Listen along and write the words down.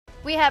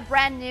We have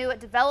brand new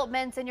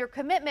developments in your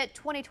Commitment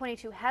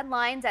 2022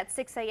 headlines at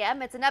 6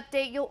 a.m. It's an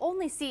update you'll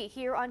only see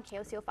here on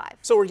KOCO 5.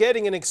 So we're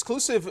getting an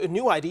exclusive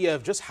new idea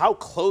of just how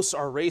close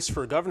our race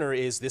for governor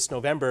is this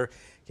November.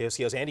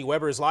 KOCO's Andy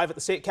Weber is live at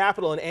the state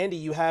capitol. And Andy,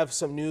 you have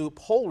some new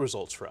poll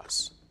results for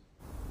us.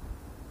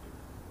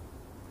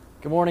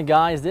 Good morning,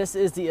 guys. This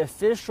is the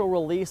official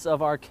release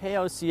of our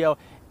KOCO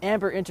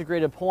Amber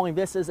integrated polling.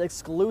 This is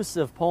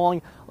exclusive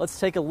polling. Let's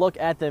take a look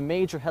at the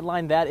major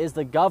headline. That is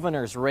the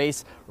governor's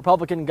race.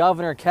 Republican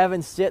Governor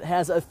Kevin Stitt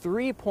has a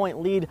 3-point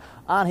lead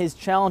on his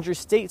challenger,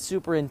 State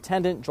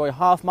Superintendent Joy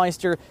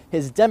Hofmeister,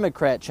 his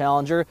Democrat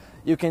challenger.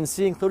 You can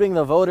see, including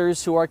the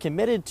voters who are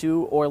committed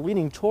to or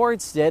leaning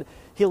towards Stitt,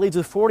 he leads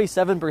with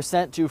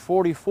 47% to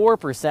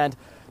 44%.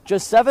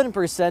 Just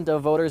 7%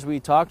 of voters we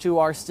talked to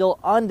are still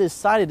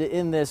undecided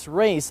in this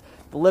race.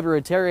 The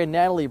Libertarian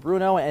Natalie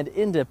Bruno and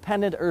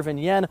Independent Irvin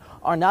Yen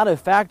are not a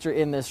factor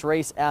in this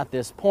race at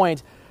this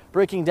point.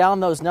 Breaking down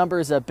those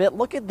numbers a bit,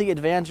 look at the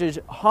advantage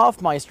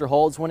Hofmeister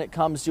holds when it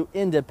comes to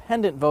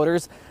independent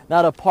voters,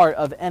 not a part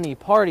of any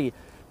party.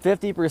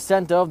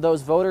 50% of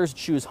those voters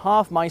choose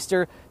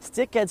Hofmeister.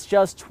 Stitt gets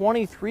just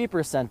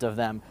 23% of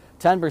them.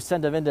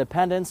 10% of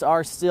independents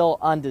are still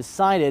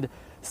undecided.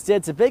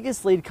 Stitt's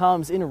biggest lead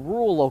comes in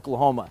rural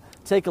Oklahoma.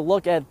 Take a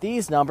look at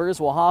these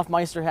numbers. While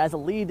Hofmeister has a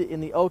lead in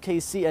the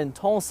OKC and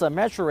Tulsa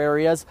metro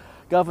areas,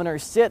 Governor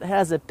Stitt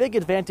has a big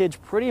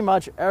advantage pretty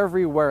much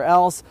everywhere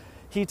else.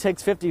 He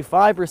takes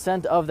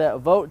 55% of that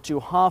vote to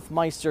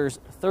Hofmeister's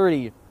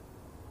 30%.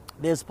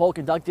 This poll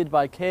conducted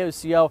by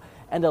KOCO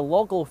and a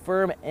local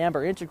firm,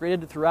 Amber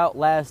Integrated, throughout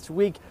last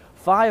week.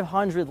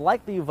 500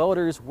 likely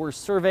voters were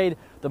surveyed.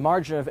 The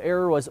margin of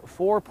error was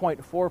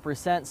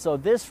 4.4%, so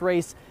this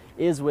race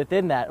is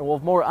within that. And we'll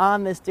have more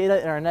on this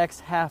data in our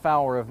next half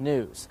hour of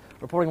news.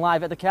 Reporting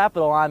live at the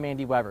Capitol, I'm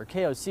Andy Weber,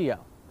 KOCO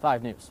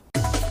 5 News.